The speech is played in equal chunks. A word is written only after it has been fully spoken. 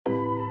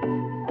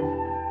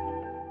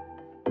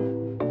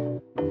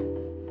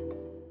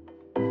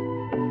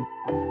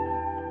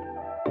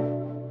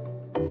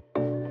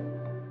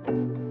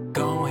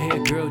a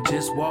girl,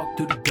 just walk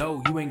through the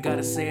door. You ain't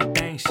gotta say a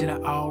thing, shit, I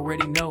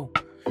already know.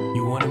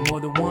 You want it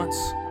more than once,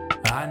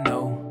 I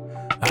know.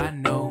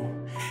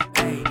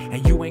 Hey,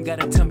 and you ain't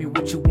gotta tell me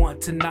what you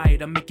want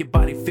tonight. I make your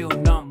body feel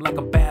numb like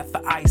a bath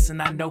of ice. And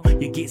I know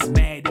you get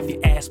mad if you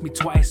ask me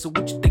twice. So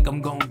what you think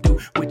I'm gonna do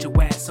with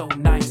your ass so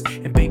nice?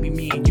 And baby,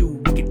 me and you,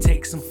 we can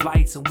take some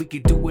flights. And we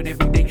can do it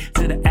every day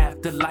to the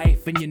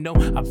afterlife. And you know,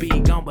 I'll be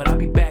gone, but I'll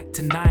be back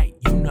tonight.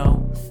 You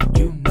know.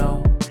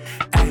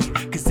 Hey,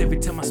 cause every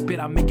time I spit,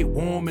 I make it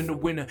warm in the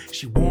winter.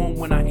 She warm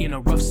when I in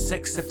a rough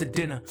sex after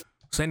dinner.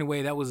 So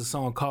anyway, that was a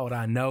song called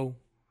I Know.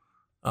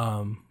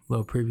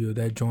 Little preview of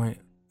that joint.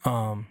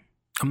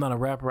 I'm not a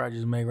rapper, I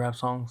just make rap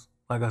songs,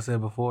 like I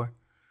said before.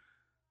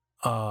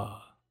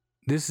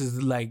 This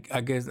is like,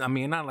 I guess, I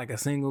mean, not like a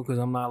single, because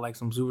I'm not like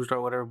some superstar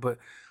or whatever, but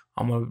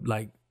I'm gonna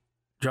like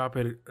drop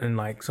it in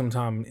like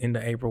sometime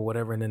into April,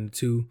 whatever, and then the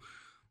two,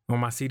 or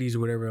my CDs or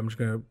whatever, I'm just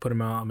gonna put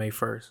them out on May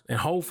 1st. And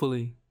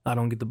hopefully I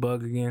don't get the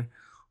bug again.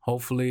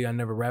 Hopefully I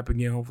never rap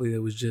again. Hopefully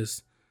it was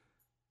just,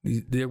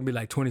 there'll be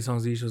like 20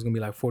 songs each, so it's gonna be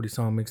like 40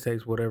 song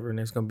mixtapes, whatever, and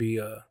it's gonna be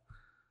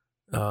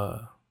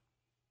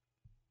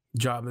I'm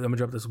gonna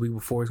drop this week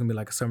before. It's gonna be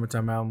like a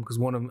summertime album, because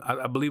one of them,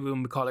 I believe we're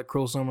gonna call it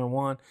Cruel Summer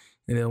 1,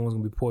 and the other one's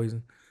gonna be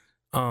Poison.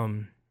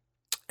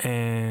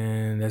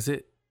 And that's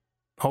it.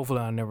 Hopefully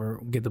I never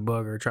get the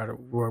bug or try to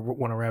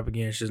want to rap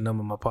again. It's just none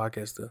of my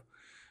podcast stuff.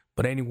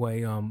 But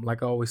anyway,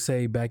 like I always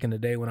say, back in the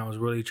day when I was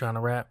really trying to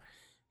rap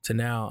to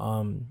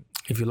now,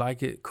 if you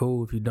like it,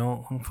 cool. If you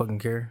don't, I don't fucking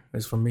care.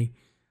 It's for me.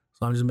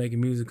 So I'm just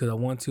making music because I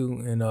want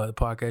to, and the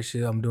podcast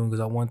shit I'm doing because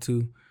I want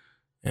to,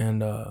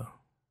 and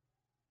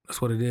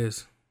that's what it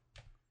is.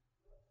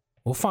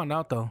 We'll find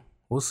out though.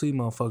 We'll see,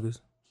 motherfuckers.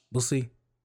 We'll see.